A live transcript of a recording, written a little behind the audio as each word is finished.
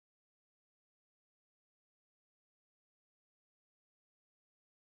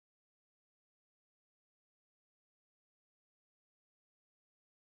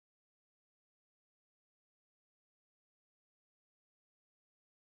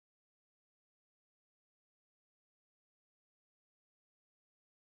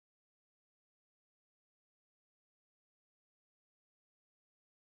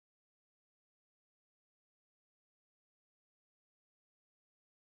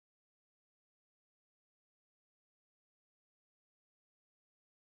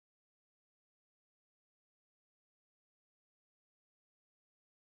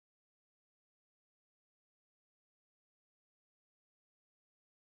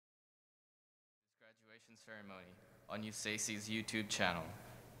graduation ceremony on USAC's YouTube channel.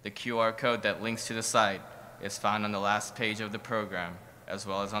 The QR code that links to the site is found on the last page of the program, as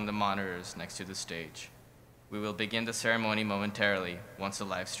well as on the monitors next to the stage. We will begin the ceremony momentarily once the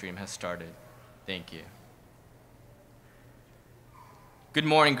live stream has started. Thank you. Good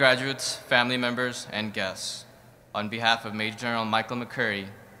morning, graduates, family members, and guests. On behalf of Major General Michael McCurry,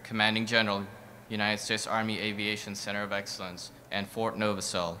 Commanding General, United States Army Aviation Center of Excellence, and Fort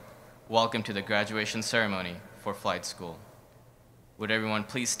Novosel, welcome to the graduation ceremony for flight school. Would everyone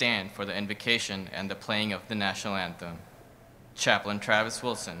please stand for the invocation and the playing of the national anthem? Chaplain Travis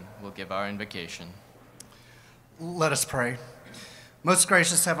Wilson will give our invocation. Let us pray. Most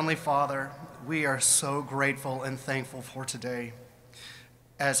gracious Heavenly Father, we are so grateful and thankful for today.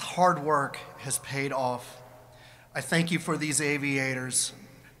 As hard work has paid off, I thank you for these aviators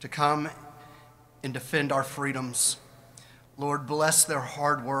to come and defend our freedoms. Lord, bless their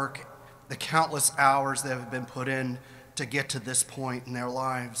hard work, the countless hours that have been put in to get to this point in their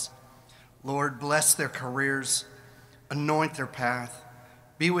lives. Lord, bless their careers, anoint their path,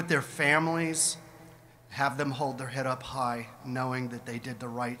 be with their families, have them hold their head up high, knowing that they did the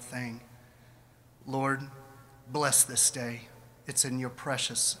right thing. Lord, bless this day. It's in your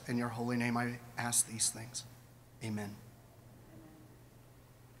precious and your holy name I ask these things. Amen.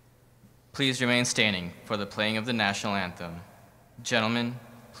 Please remain standing for the playing of the national anthem. Gentlemen,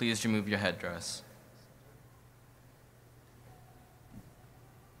 please remove your headdress.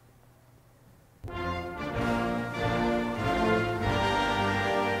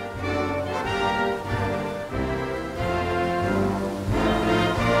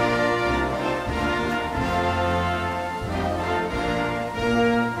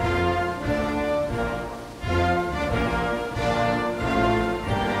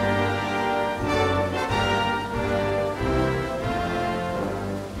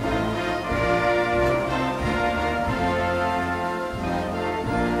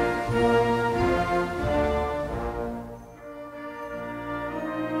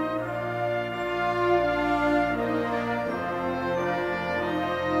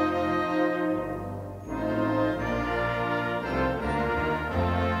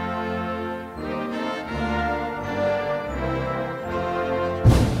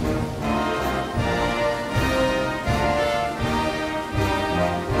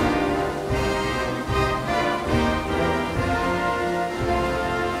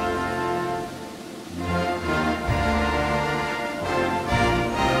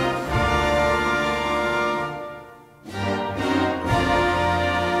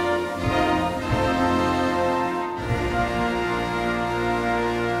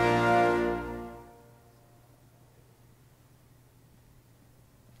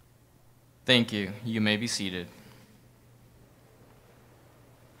 Thank you. You may be seated.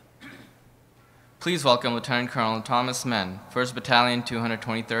 Please welcome Lieutenant Colonel Thomas Menn, 1st Battalion,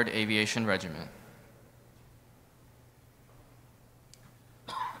 223rd Aviation Regiment.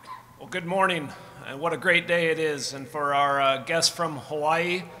 Well, good morning, and what a great day it is. And for our guests from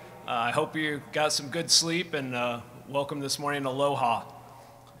Hawaii, I hope you got some good sleep, and welcome this morning, aloha.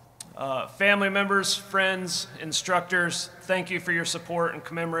 Family members, friends, instructors, thank you for your support in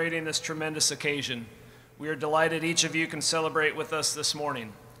commemorating this tremendous occasion. We are delighted each of you can celebrate with us this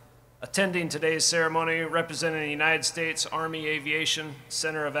morning. Attending today's ceremony, representing the United States Army Aviation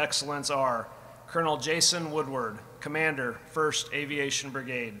Center of Excellence are Colonel Jason Woodward, Commander, 1st Aviation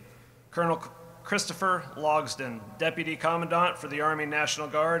Brigade; Colonel Christopher Logsdon, Deputy Commandant for the Army National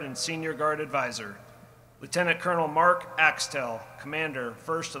Guard and Senior Guard Advisor; Lieutenant Colonel Mark Axtell, Commander,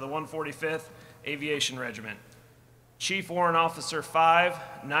 1st of the 145th Aviation Regiment; Chief Warrant Officer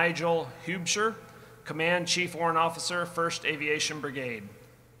 5, Nigel Hubscher, Command Chief Warrant Officer, 1st Aviation Brigade;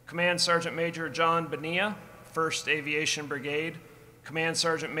 Command Sergeant Major John Bonilla, 1st Aviation Brigade; Command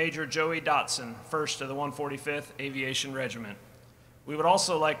Sergeant Major Joey Dotson, 1st of the 145th Aviation Regiment. We would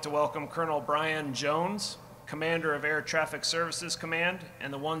also like to welcome Colonel Brian Jones, Commander of Air Traffic Services Command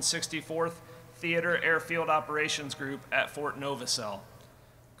and the 164th Theater Airfield Operations Group at Fort Novosel;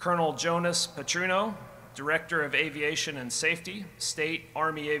 Colonel Jonas Petruno, Director of Aviation and Safety, State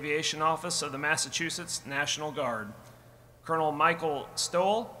Army Aviation Office of the Massachusetts National Guard; Colonel Michael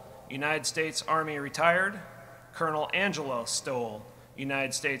Stoll, United States Army retired; Colonel Angela Stoll,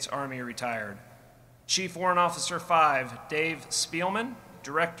 United States Army retired; Chief Warrant Officer 5, Dave Spielman,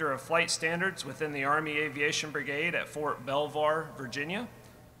 Director of Flight Standards within the Army Aviation Brigade at Fort Belvoir, Virginia;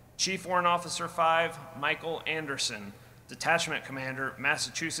 Chief Warrant Officer 5, Michael Anderson, Detachment Commander,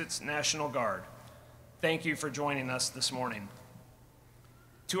 Massachusetts National Guard. Thank you for joining us this morning.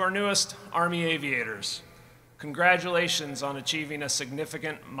 To our newest Army aviators, congratulations on achieving a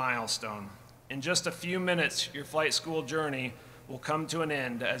significant milestone. In just a few minutes, your flight school journey will come to an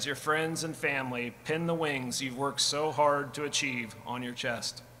end as your friends and family pin the wings you've worked so hard to achieve on your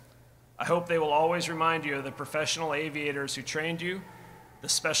chest. I hope they will always remind you of the professional aviators who trained you, the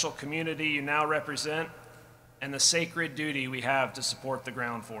special community you now represent, and the sacred duty we have to support the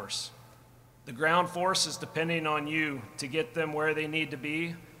ground force. The ground force is depending on you to get them where they need to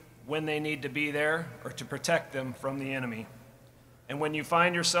be, when they need to be there, or to protect them from the enemy. And when you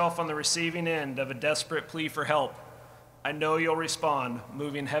find yourself on the receiving end of a desperate plea for help, I know you'll respond,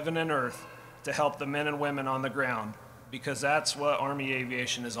 moving heaven and earth to help the men and women on the ground, because that's what Army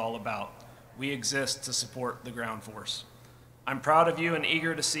Aviation is all about. We exist to support the ground force. I'm proud of you and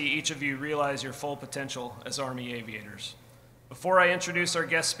eager to see each of you realize your full potential as Army aviators. Before I introduce our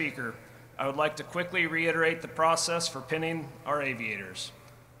guest speaker, I would like to quickly reiterate the process for pinning our aviators.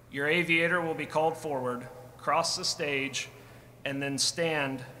 Your aviator will be called forward, cross the stage, and then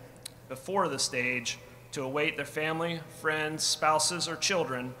stand before the stage to await their family, friends, spouses, or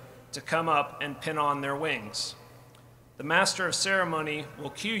children to come up and pin on their wings. The master of ceremony will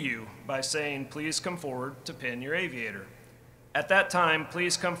cue you by saying, "Please come forward to pin your aviator." At that time,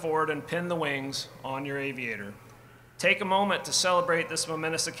 please come forward and pin the wings on your aviator. Take a moment to celebrate this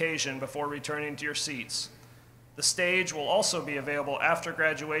momentous occasion before returning to your seats. The stage will also be available after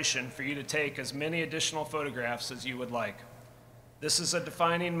graduation for you to take as many additional photographs as you would like. This is a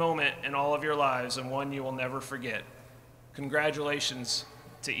defining moment in all of your lives and one you will never forget. Congratulations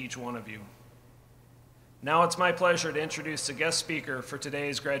to each one of you. Now it's my pleasure to introduce the guest speaker for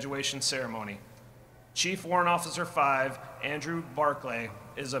today's graduation ceremony. Chief Warrant Officer 5, Andrew Barclay,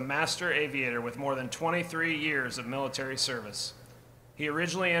 is a master aviator with more than 23 years of military service. He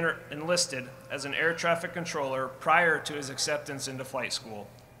originally enlisted as an air traffic controller prior to his acceptance into flight school.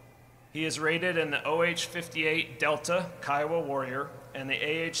 He is rated in the OH-58 Delta Kiowa Warrior and the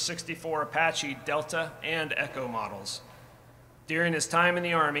AH-64 Apache Delta and Echo models. During his time in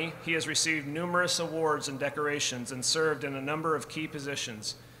the Army, he has received numerous awards and decorations and served in a number of key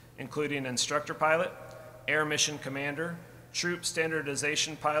positions, including instructor pilot, air mission commander, troop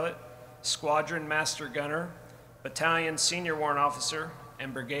standardization pilot, squadron master gunner, battalion senior warrant officer,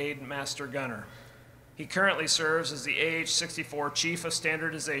 and brigade master gunner. He currently serves as the AH-64 Chief of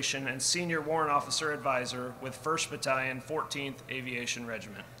Standardization and Senior Warrant Officer Advisor with 1st Battalion, 14th Aviation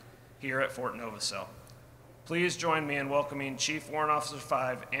Regiment, here at Fort Novosel. Please join me in welcoming Chief Warrant Officer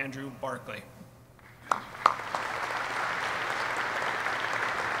 5, Andrew Barclay.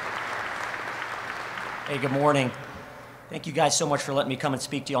 Hey, good morning. Thank you guys so much for letting me come and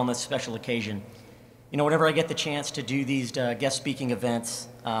speak to you on this special occasion. You know, whenever I get the chance to do these guest speaking events,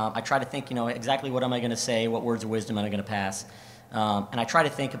 I try to think, exactly what am I going to say, what words of wisdom am I going to pass. And I try to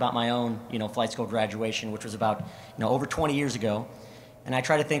think about my own, flight school graduation, which was about, over 20 years ago. And I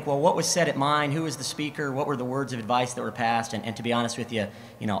try to think, well, what was said at mine? Who was the speaker? What were the words of advice that were passed? And to be honest with you,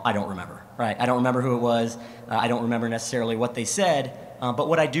 I don't remember, right? I don't remember who it was. I don't remember necessarily what they said. But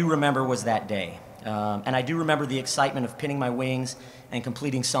what I do remember was that day. And I do remember the excitement of pinning my wings and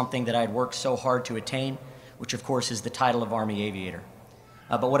completing something that I had worked so hard to attain, which of course is the title of Army Aviator.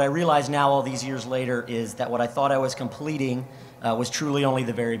 But what I realize now all these years later is that what I thought I was completing was truly only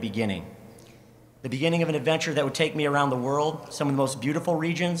the very beginning. The beginning of an adventure that would take me around the world, some of the most beautiful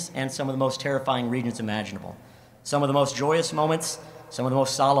regions and some of the most terrifying regions imaginable. Some of the most joyous moments, some of the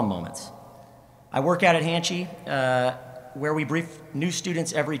most solemn moments. I work out at Hanchey, where we brief new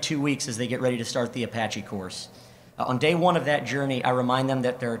students every 2 weeks as they get ready to start the Apache course. On day one of that journey, I remind them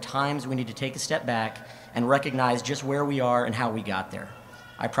that there are times we need to take a step back and recognize just where we are and how we got there.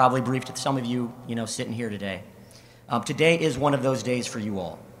 I probably briefed some of you, sitting here today. Today is one of those days for you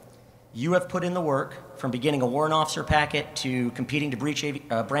all. You have put in the work from beginning a warrant officer packet to competing to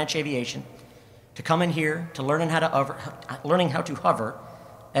branch aviation, to come in here to learning how to hover,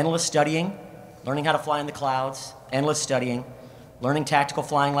 endless studying, learning how to fly in the clouds, endless studying, learning tactical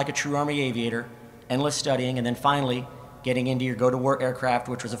flying like a true Army aviator, endless studying, and then finally getting into your go-to-war aircraft,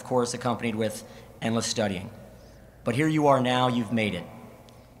 which was, of course, accompanied with endless studying. But here you are now, you've made it.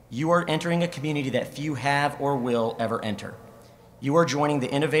 You are entering a community that few have or will ever enter. You are joining the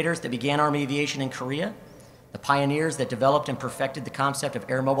innovators that began Army aviation in Korea, the pioneers that developed and perfected the concept of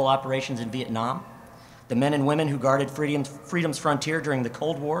air mobile operations in Vietnam, the men and women who guarded freedom's frontier during the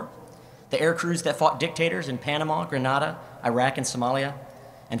Cold War, the air crews that fought dictators in Panama, Grenada, Iraq, and Somalia,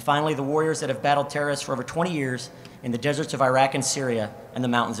 and finally the warriors that have battled terrorists for over 20 years in the deserts of Iraq and Syria and the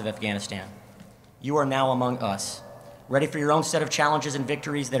mountains of Afghanistan. You are now among us, ready for your own set of challenges and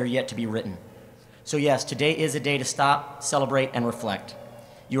victories that are yet to be written. So yes, today is a day to stop, celebrate, and reflect.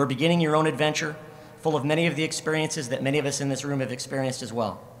 You are beginning your own adventure, full of many of the experiences that many of us in this room have experienced as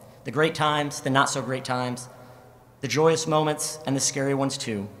well. The great times, the not so great times, the joyous moments, and the scary ones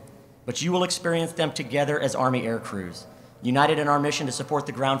too. But you will experience them together as Army air crews, united in our mission to support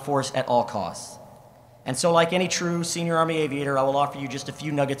the ground force at all costs. And so, like any true senior Army aviator, I will offer you just a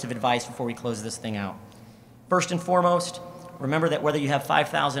few nuggets of advice before we close this thing out. First and foremost, remember that whether you have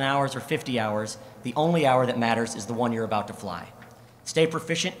 5,000 hours or 50 hours, the only hour that matters is the one you're about to fly. Stay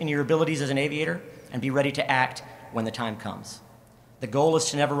proficient in your abilities as an aviator and be ready to act when the time comes. The goal is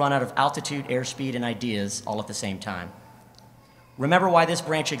to never run out of altitude, airspeed, and ideas all at the same time. Remember why this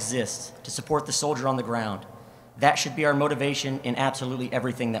branch exists, to support the soldier on the ground. That should be our motivation in absolutely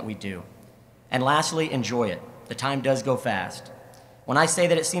everything that we do. And lastly, enjoy it. The time does go fast. When I say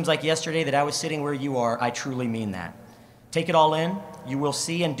that it seems like yesterday that I was sitting where you are, I truly mean that. Take it all in. You will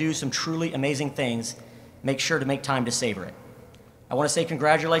see and do some truly amazing things. Make sure to make time to savor it. I want to say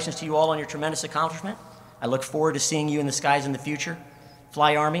congratulations to you all on your tremendous accomplishment. I look forward to seeing you in the skies in the future.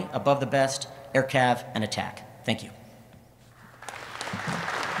 Fly Army, above the best, Air Cav, and attack. Thank you.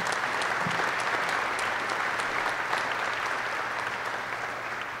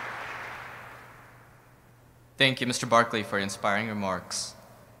 Thank you, Mr. Barkley, for inspiring remarks.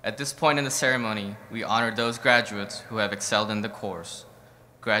 At this point in the ceremony, we honor those graduates who have excelled in the course.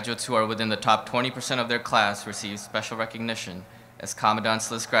 Graduates who are within the top 20% of their class receive special recognition as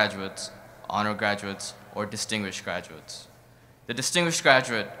Commandant's List graduates, honor graduates, or distinguished graduates. The Distinguished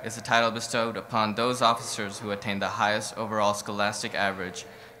Graduate is a title bestowed upon those officers who attain the highest overall scholastic average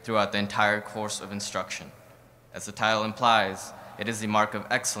throughout the entire course of instruction. As the title implies, it is the mark of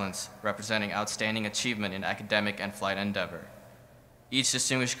excellence representing outstanding achievement in academic and flight endeavor. Each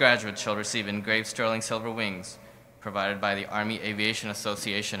distinguished graduate shall receive engraved sterling silver wings provided by the Army Aviation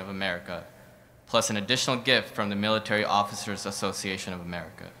Association of America, plus an additional gift from the Military Officers Association of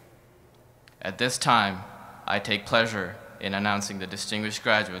America. At this time, I take pleasure in announcing the distinguished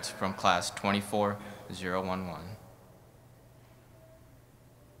graduates from Class 24011.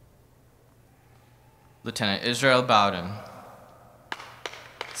 Lieutenant Israel Bowden.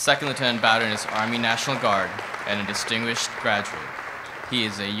 Second Lieutenant Bowden is Army National Guard and a distinguished graduate. He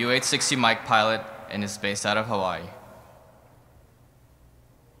is a U-860 Mike pilot and is based out of Hawaii.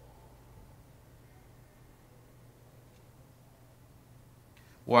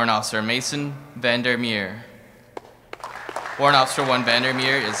 Warrant Officer Mason Vandermeer. Warrant Officer 1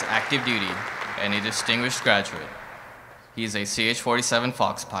 Vandermeer is active duty and a distinguished graduate. He is a CH-47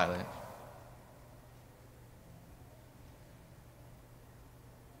 Fox pilot.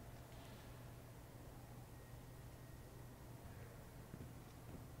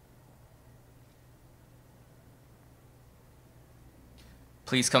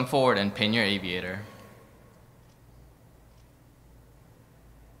 Please come forward and pin your aviator.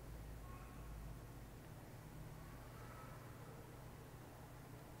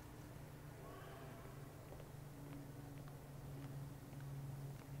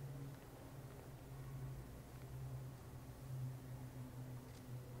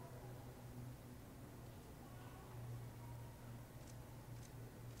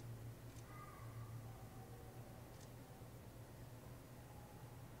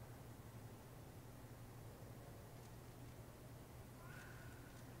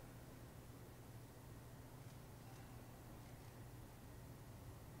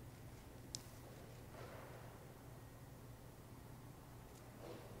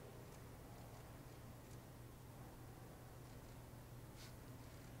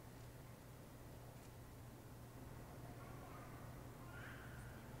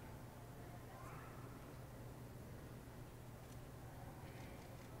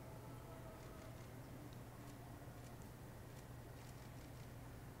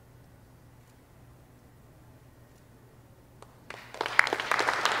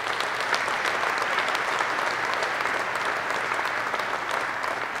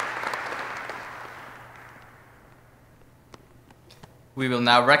 We will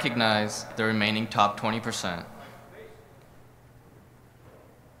now recognize the remaining top 20%.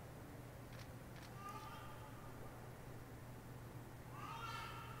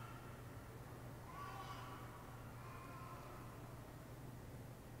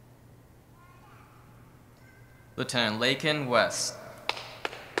 Lieutenant Lakin West.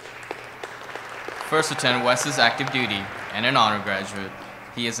 First Lieutenant West is active duty and an honor graduate.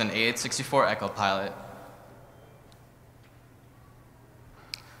 He is an A864 Echo pilot.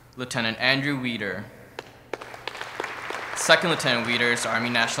 Lieutenant Andrew Weeder. Second Lieutenant Weeder is Army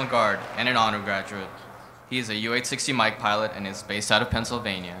National Guard and an honor graduate. He is a U-860 Mike pilot and is based out of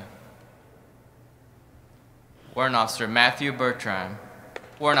Pennsylvania. Warrant Officer Matthew Bertram.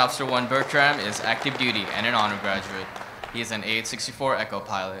 Warrant Officer 1 Bertram is active duty and an honor graduate. He is an AH-64 Echo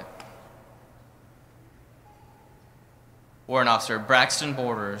pilot. Warrant Officer Braxton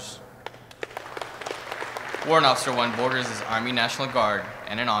Borders. Warrant Officer 1 Borders is Army National Guard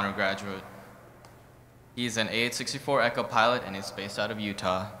and an honor graduate. He is an AH-64 Echo pilot and is based out of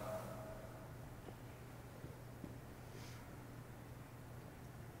Utah.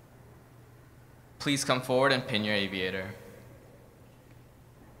 Please come forward and pin your aviator.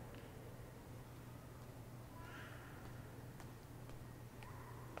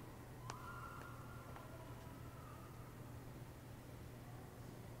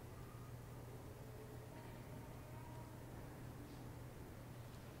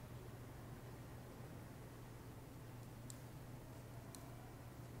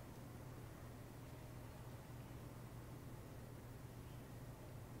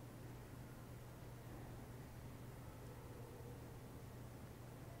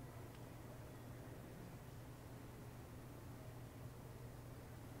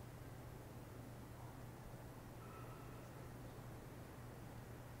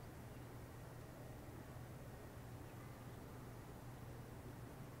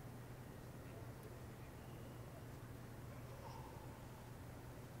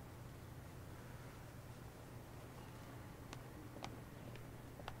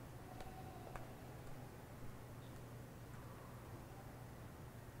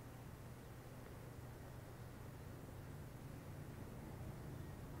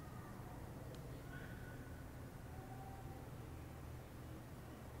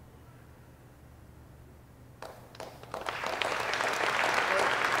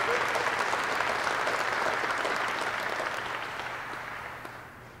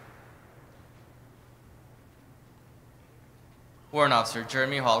 Warrant Officer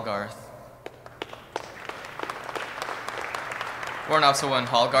Jeremy Hallgarth. Warrant Officer 1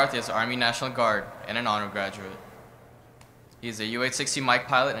 Hallgarth is Army National Guard and an honor graduate. He is a UH-60 Mike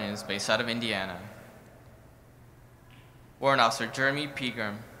pilot and is based out of Indiana. Warrant Officer Jeremy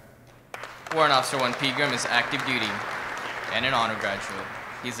Pegram. Warrant Officer 1 Pegram is active duty and an honor graduate.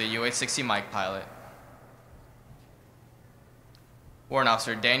 He's a UH-60 Mike pilot. Warrant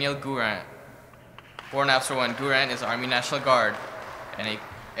Officer Daniel Gourant. Warrant Officer 1 Gourant is Army National Guard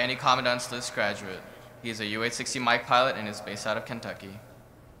and a Commandant's List graduate. He is a UH-60 Mike pilot and is based out of Kentucky.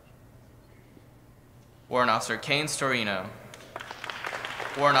 Warrant Officer Kane Storino.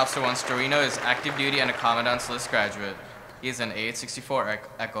 Warrant Officer 1 Storino is active duty and a Commandant's List graduate. He is an AH-64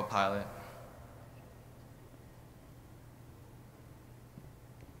 Echo pilot.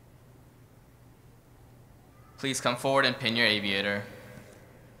 Please come forward and pin your aviator.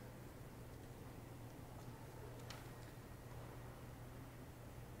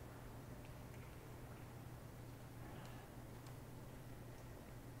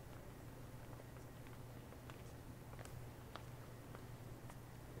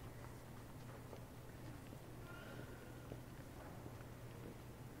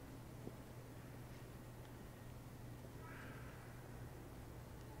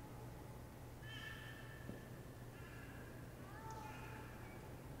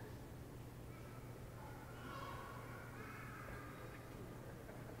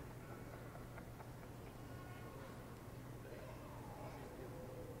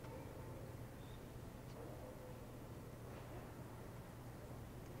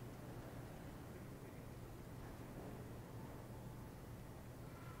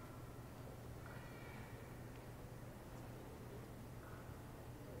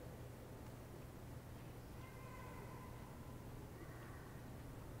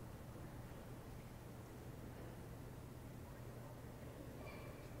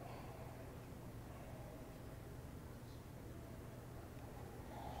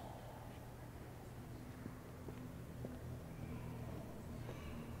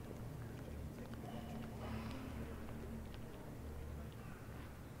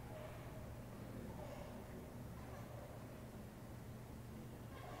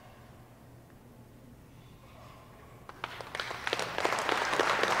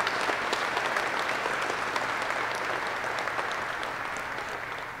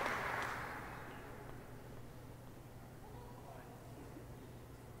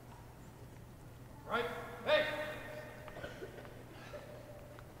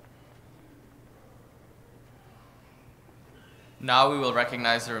 Now we will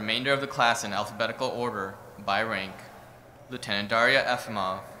recognize the remainder of the class in alphabetical order by rank. Lieutenant Daria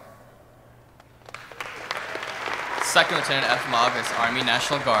Efimov. Second Lieutenant Efimov is Army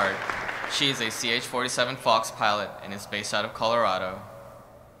National Guard. She is a CH-47 Fox pilot and is based out of Colorado.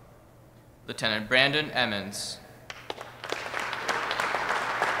 Lieutenant Brandon Emmons.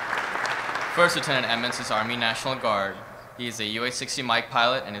 First Lieutenant Emmons is Army National Guard. He is a UH-60 Mike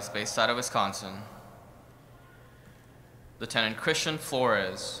pilot and is based out of Wisconsin. Lieutenant Christian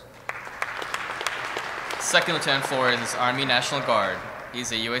Flores. Second Lieutenant Flores is Army National Guard. He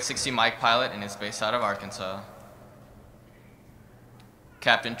is a UH-60 Mike pilot and is based out of Arkansas.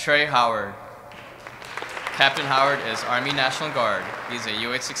 Captain Trey Howard. Captain Howard is Army National Guard. He is a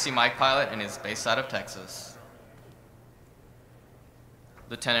UH-60 Mike pilot and is based out of Texas.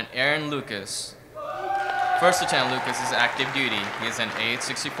 Lieutenant Aaron Lucas. First Lieutenant Lucas is active duty. He is an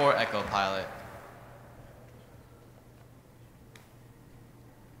AH-64 Echo pilot.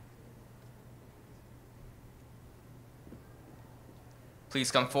 Please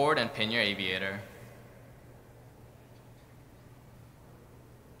come forward and pin your aviator.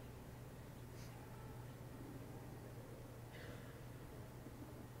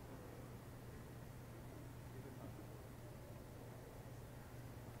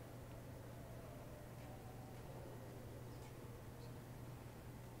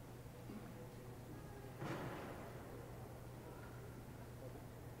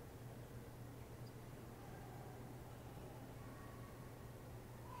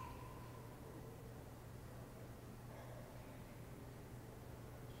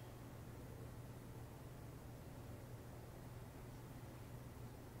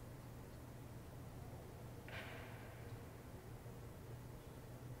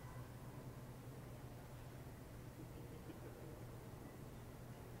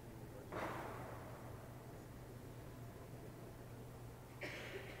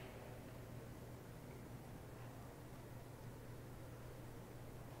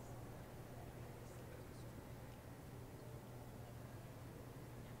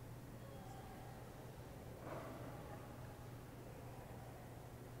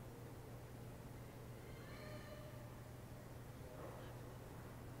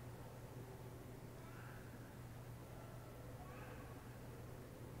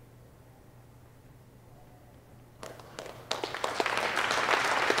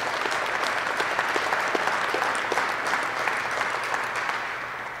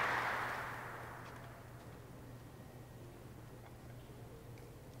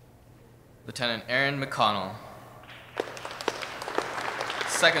 Lieutenant Erin McConnell.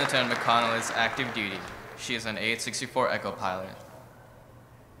 Second Lieutenant McConnell is active duty. She is an AH-64 Echo pilot.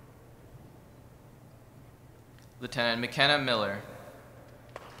 Lieutenant McKenna Miller.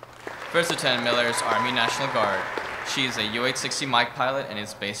 First Lieutenant Miller is Army National Guard. She is a UH-60 Mike pilot and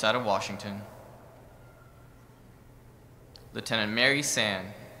is based out of Washington. Lieutenant Mary Sand.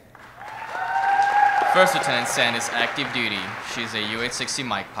 First Lieutenant Sand is active duty. She is a UH-60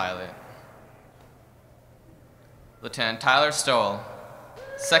 Mike pilot. Lieutenant Tyler Stowell.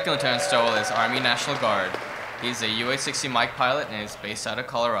 Second Lieutenant Stowell is Army National Guard. He is a UH-60 Mike pilot and is based out of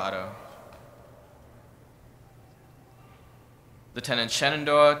Colorado. Lieutenant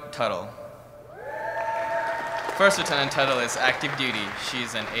Shenandoah Tuttle. First Lieutenant Tuttle is active duty. She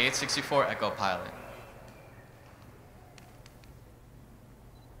is an AH-64 Echo pilot.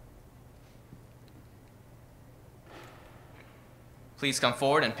 Please come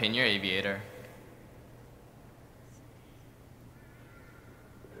forward and pin your aviator.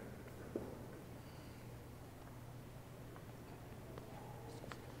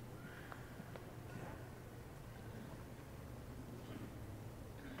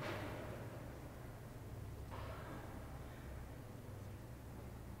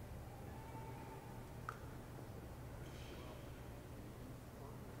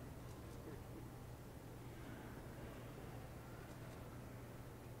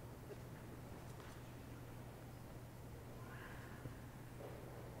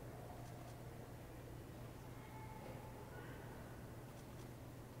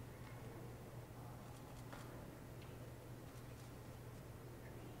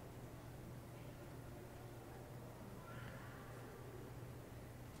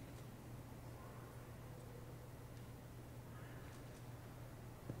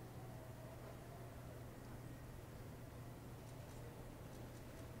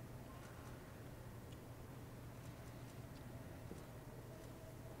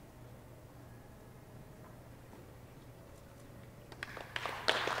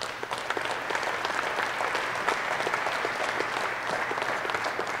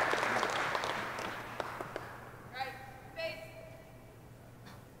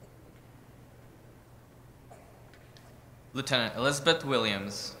 Lieutenant Elizabeth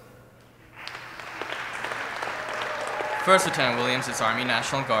Williams. First Lieutenant Williams is Army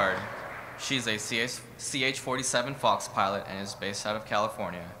National Guard. She's a CH-47 Fox pilot and is based out of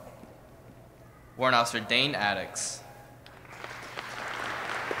California. Warrant Officer Dane Addix.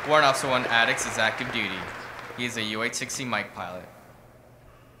 Warrant Officer 1 Addix is active duty. He is a UH-60 Mike pilot.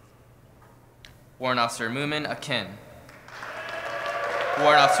 Warrant Officer Moomin Akin.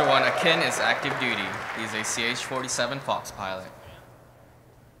 Warrant Officer 1 Akin is active duty. He is a CH-47 Fox pilot.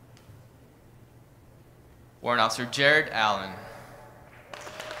 Warrant Officer Jared Allen.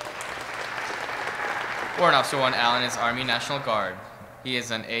 Warrant Officer 1 Allen is Army National Guard. He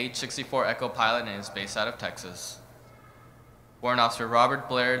is an AH-64 Echo pilot and is based out of Texas. Warrant Officer Robert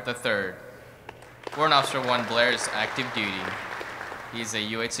Blair III. Warrant Officer 1 Blair is active duty. He is a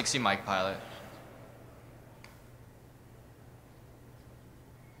UH-60 Mike pilot.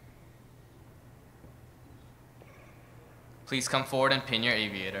 Please come forward and pin your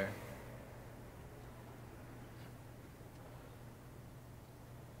aviator.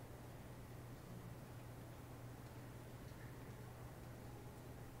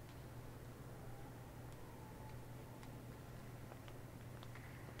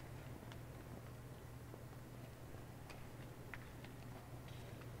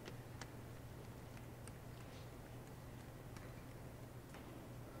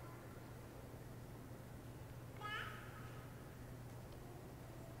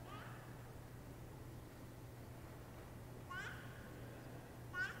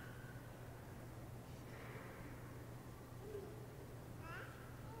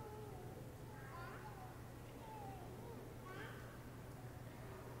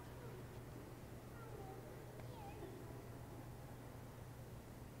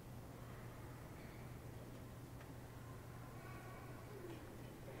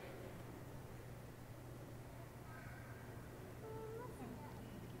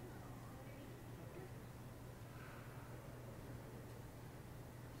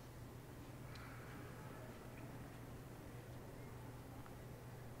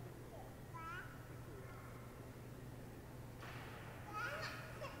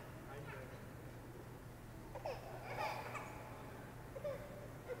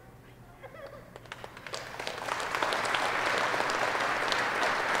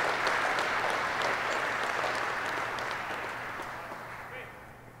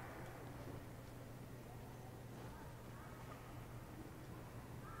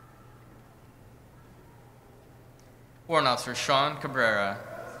 Warrant Officer Sean Cabrera.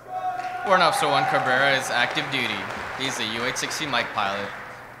 Warrant Officer 1 Cabrera is active duty. He's a UH-60 Mike pilot.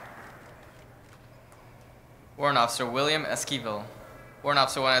 Warrant Officer William Esquivel. Warrant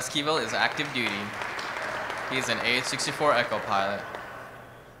Officer 1 Esquivel is active duty. He is an AH-64 Echo pilot.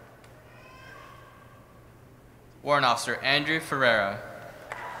 Warrant Officer Andrew Ferreira.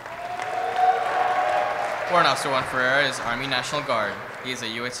 Warrant Officer 1 Ferreira is Army National Guard. He is a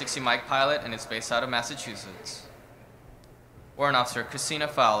UH-60 Mike pilot and is based out of Massachusetts. Warrant Officer Christina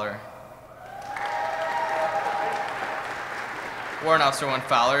Fowler. Warrant Officer 1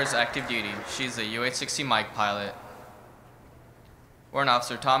 Fowler is active duty. She's a UH-60 Mike pilot. Warrant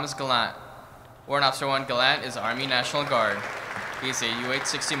Officer Thomas Gallant. Warrant Officer 1 Gallant is Army National Guard. He is a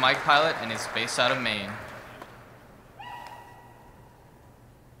UH-60 Mike pilot and is based out of Maine.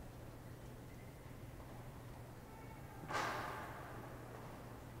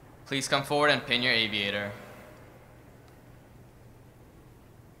 Please come forward and pin your aviator.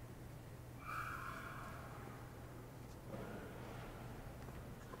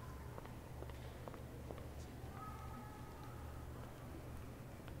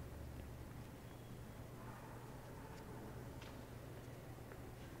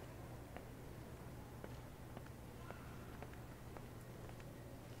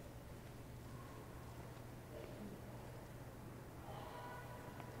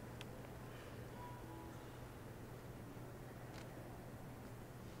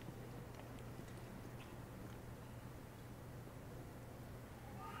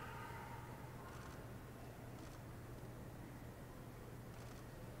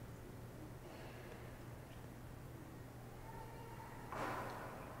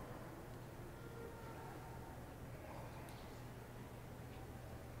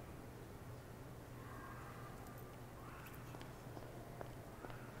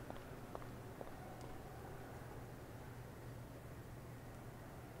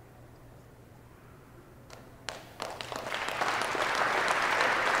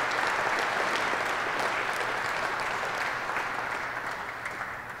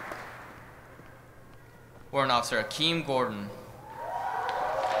 Warrant Officer Akeem Gordon.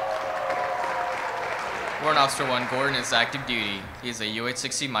 Warrant Officer 1 Gordon is active duty. He is a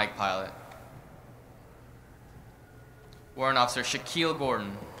UH-60 Mike pilot. Warrant Officer Shaquille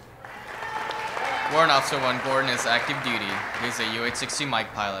Gordon. Warrant Officer 1 Gordon is active duty. He is a UH-60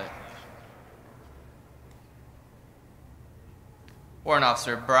 Mike pilot. Warrant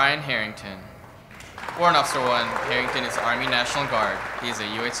Officer Brian Harrington. Warrant Officer 1 Harrington is Army National Guard. He is a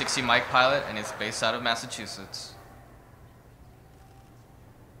UH-60 Mike pilot and is based out of Massachusetts.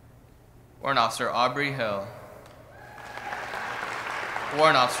 Warrant Officer Aubrey Hill.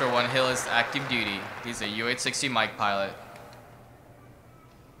 Warrant Officer 1 Hill is active duty. He's a UH-60 Mike pilot.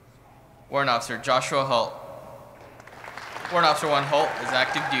 Warrant Officer Joshua Holt. Warrant Officer 1 Holt is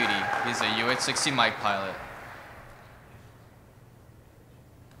active duty. He's a UH-60 Mike pilot.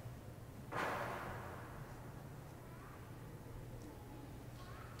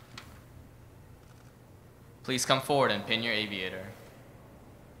 Please come forward and pin your aviator.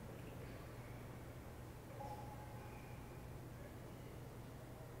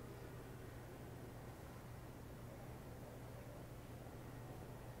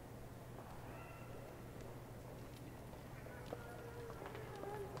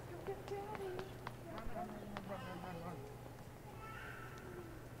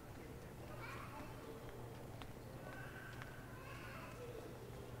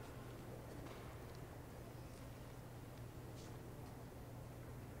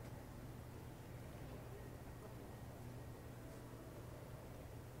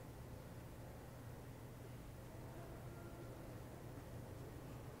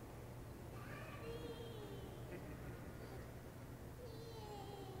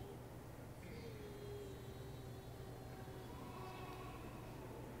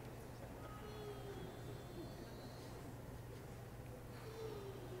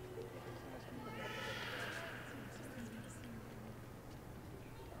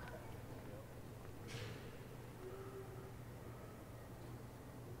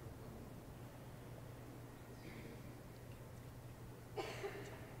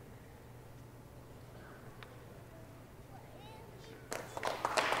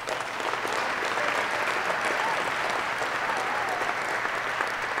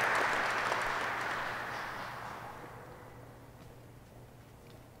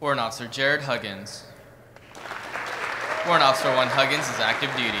 Warrant Officer Jared Huggins. Warrant Officer 1 Huggins is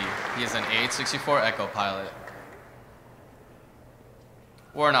active duty. He is an AH-64 Echo pilot.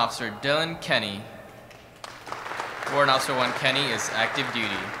 Warrant Officer Dylan Kenny. Warrant Officer 1 Kenny is active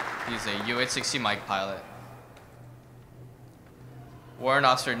duty. He is a UH-60 Mike pilot. Warrant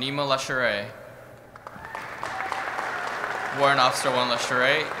Officer Nemo Lacheret. Warrant Officer 1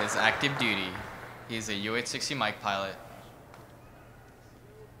 Lacheret is active duty. He is a UH-60 Mike pilot.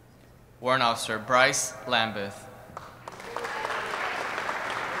 Warrant Officer Bryce Lambeth.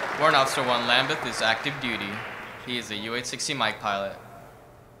 Warrant Officer 1 Lambeth is active duty. He is a UH-60 Mike pilot.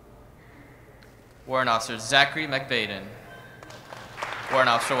 Warrant Officer Zachary McVaden. Warrant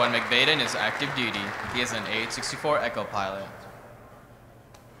Officer 1 McVaden is active duty. He is an AH-64 Echo pilot.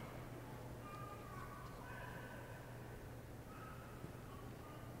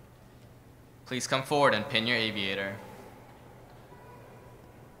 Please come forward and pin your aviator.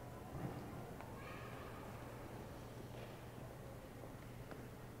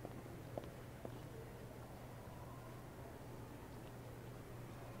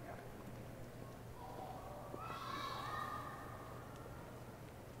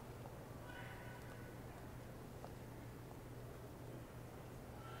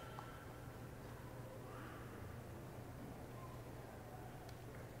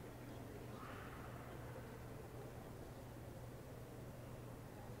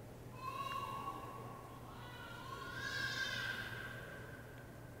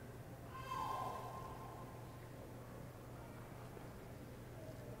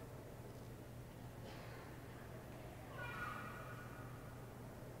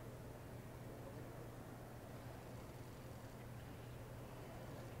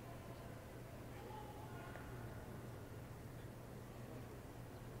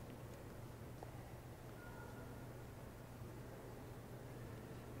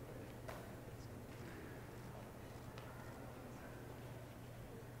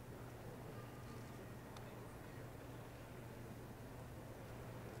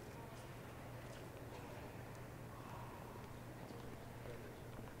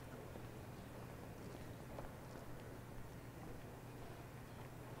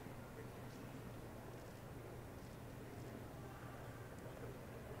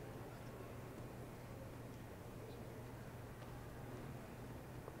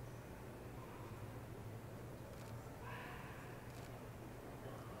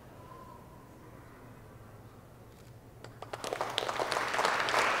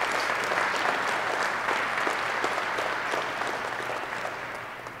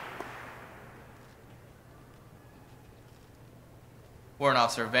 Warrant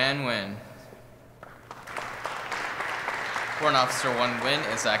Officer Van Wyn. Warrant Officer 1 Wynn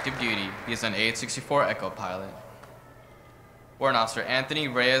is active duty. He is an AH-64 Echo pilot. Warrant Officer Anthony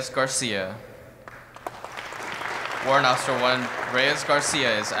Reyes Garcia. Warrant Officer 1 Reyes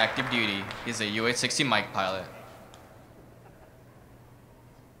Garcia is active duty. He is a UH-60 Mike pilot.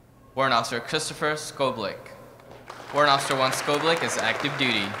 Warrant Officer Christopher Skoblik. Warrant Officer 1 Skoblik is active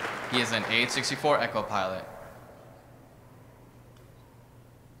duty. He is an AH-64 Echo pilot.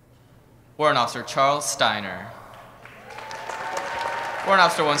 Warrant Officer Charles Steiner. Warrant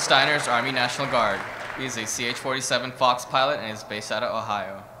Officer 1 Steiner is Army National Guard. He is a CH-47 Fox pilot and is based out of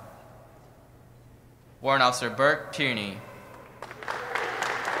Ohio. Warrant Officer Burke Tierney.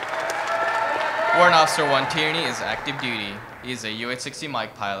 Warrant Officer 1 Tierney is active duty. He is a UH-60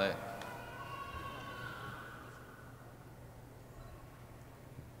 Mike pilot.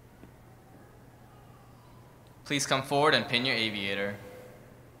 Please come forward and pin your aviator.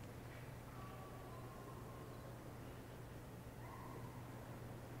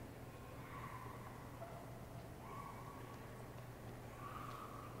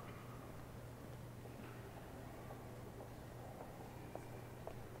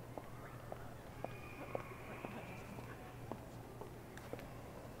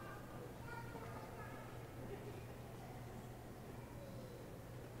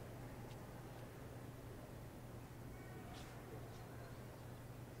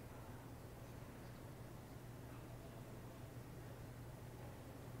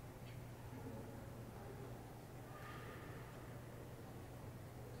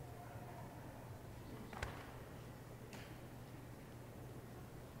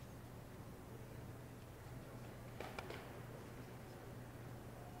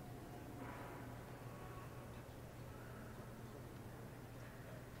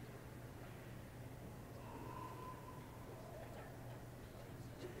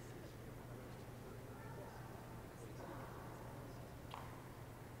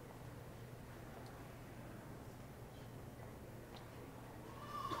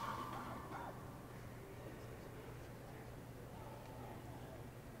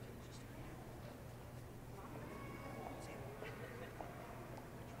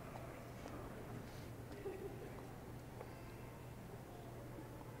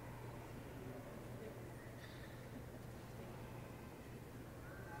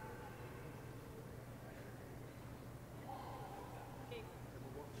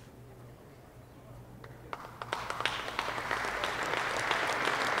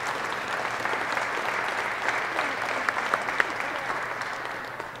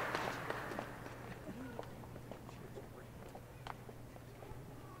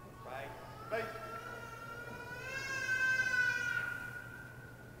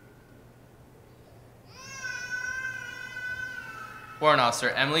 Warrant Officer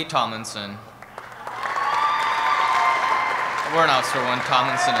Emily Tomlinson. Warrant Officer 1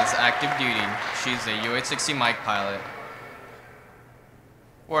 Tomlinson is active duty. She's a UH-60 Mike pilot.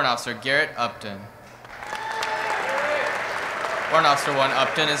 Warrant Officer Garrett Upton. Warrant Officer 1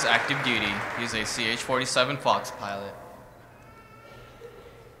 Upton is active duty. He's a CH-47 Fox pilot.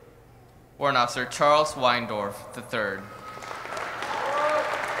 Warrant Officer Charles Weindorf III.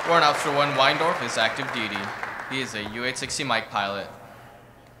 Warrant Officer 1 Weindorf is active duty. He is a UH-60 Mike pilot.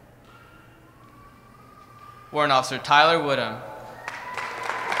 Warrant Officer Tyler Woodham.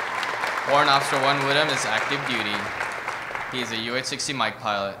 Warrant Officer 1 Woodham is active duty. He is a UH-60 Mike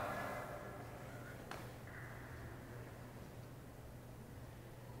pilot.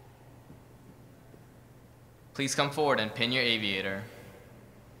 Please come forward and pin your aviator.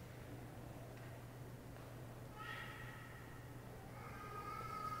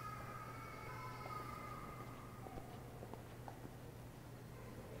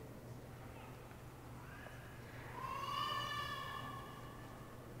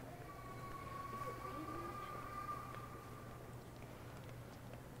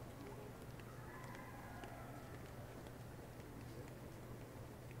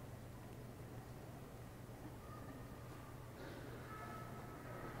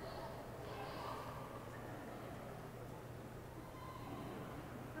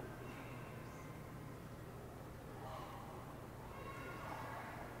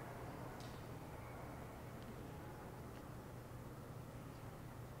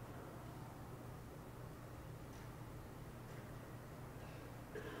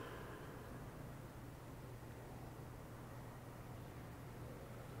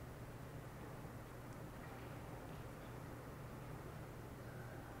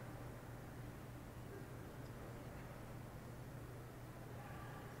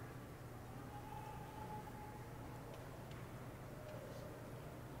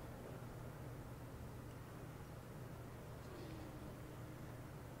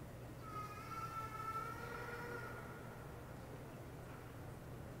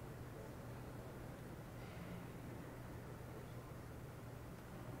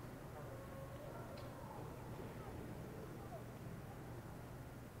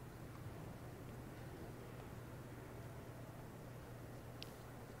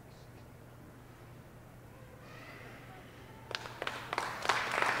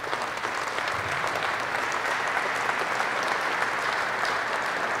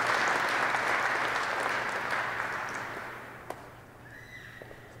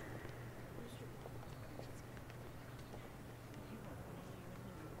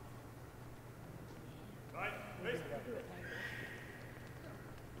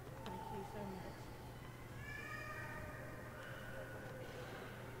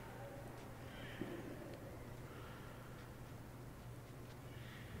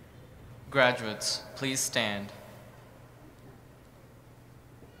 Graduates, please stand.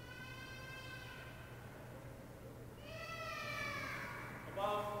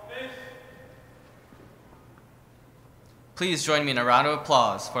 Please join me in a round of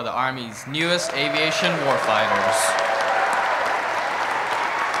applause for the Army's newest aviation warfighters.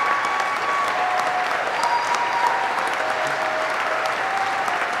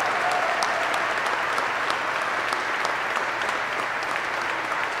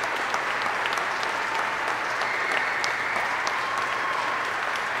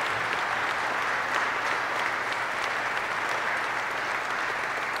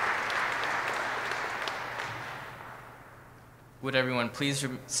 Would everyone please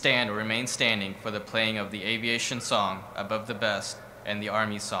stand or remain standing for the playing of the Aviation song, Above the Best, and the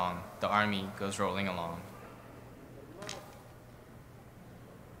Army song, The Army Goes Rolling Along.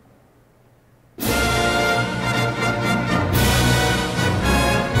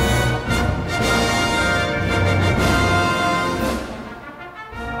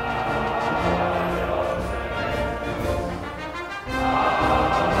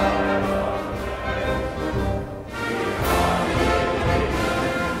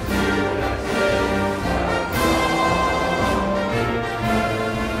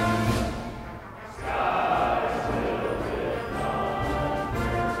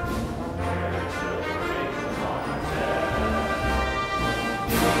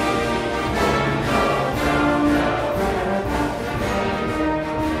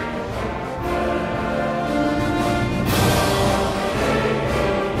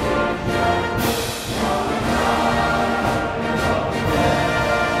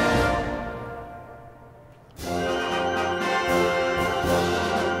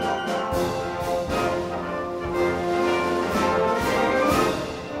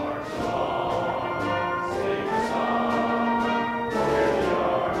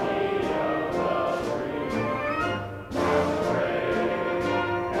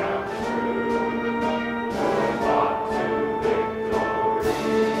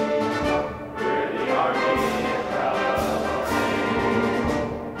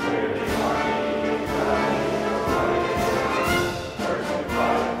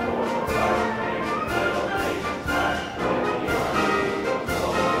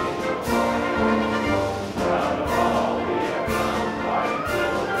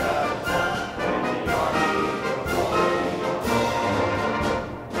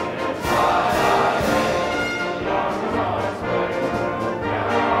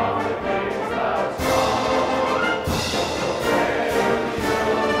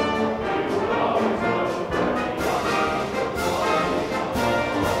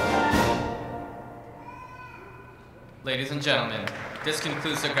 Ladies and gentlemen, this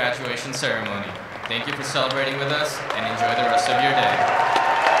concludes the graduation ceremony. Thank you for celebrating with us and enjoy the rest of your day.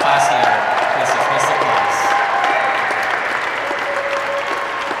 Class leader, please dismiss the class.